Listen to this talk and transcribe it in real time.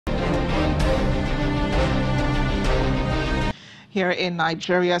Here in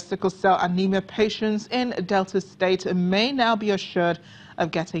Nigeria, sickle cell anemia patients in Delta State may now be assured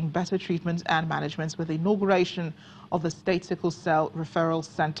of getting better treatment and management with the inauguration of the State Sickle Cell Referral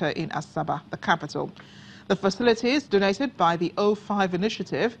Center in Asaba, the capital. The facility is donated by the O5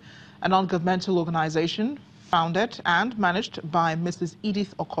 Initiative, a non-governmental organization founded and managed by Mrs.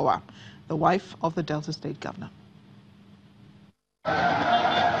 Edith Okowa, the wife of the Delta State governor.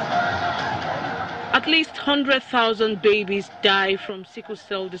 At least 100,000 babies die from sickle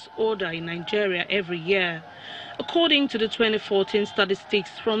cell disorder in Nigeria every year, according to the 2014 statistics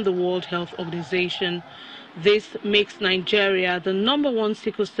from the World Health Organization. This makes Nigeria the #1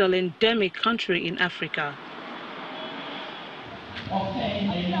 sickle cell endemic country in Africa.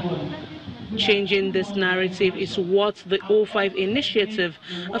 Changing this narrative is what the O5 Initiative,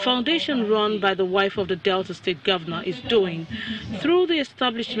 a foundation run by the wife of the Delta State governor, is doing through the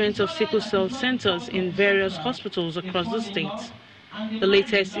establishment of sickle cell centers in various hospitals across the state. The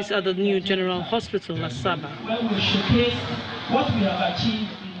latest is at the new General Hospital, Asaba.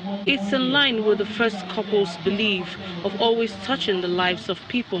 It's in line with the first couple's belief of always touching the lives of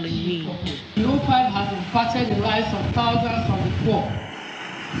people in need. The O5 has impacted the lives of thousands of the poor,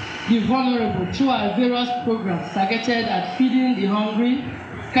 the vulnerable, through our various programs targeted at feeding the hungry,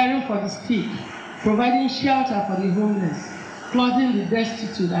 caring for the sick, providing shelter for the homeless, clothing the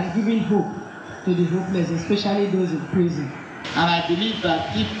destitute, and giving hope to the hopeless, especially those in prison. And I believe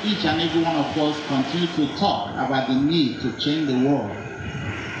that if each and every one of us continue to talk about the need to change the world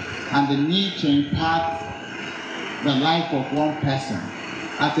and the need to impact the life of one person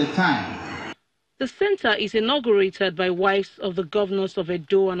at a time. The center is inaugurated by wives of the governors of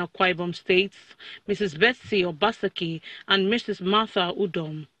Edo and Akwa Ibom states, Mrs. Betsy Obasaki and Mrs. Martha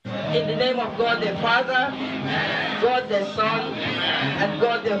Udom. In the name of God the Father, God the Son, and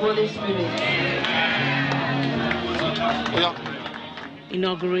God the Holy Spirit.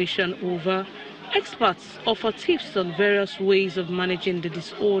 Inauguration over, experts offer tips on various ways of managing the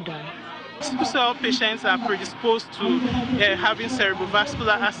disorder. Sickle cell patients are predisposed to having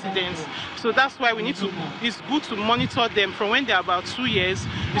cerebrovascular accidents. So that's why it's good to monitor them from when they're about 2 years.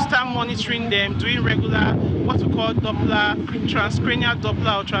 We start monitoring them, doing regular, what we call Doppler, transcranial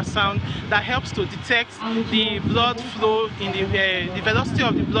Doppler ultrasound that helps to detect the blood flow in the velocity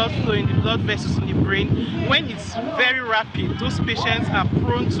of the blood flow in the blood vessels in the brain. When it's very rapid, those patients are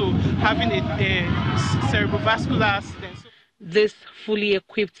prone to having a cerebrovascular accident. This fully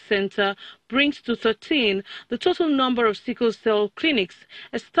equipped center brings to 13 the total number of sickle cell clinics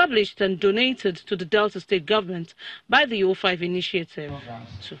established and donated to the Delta State government by the O5 Initiative.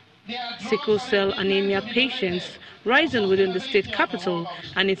 Sickle cell anemia patients rising within the state capital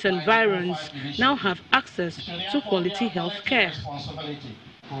and its environs now have access to quality health care.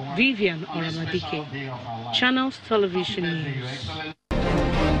 Vivian Oramadike, Channels Television News.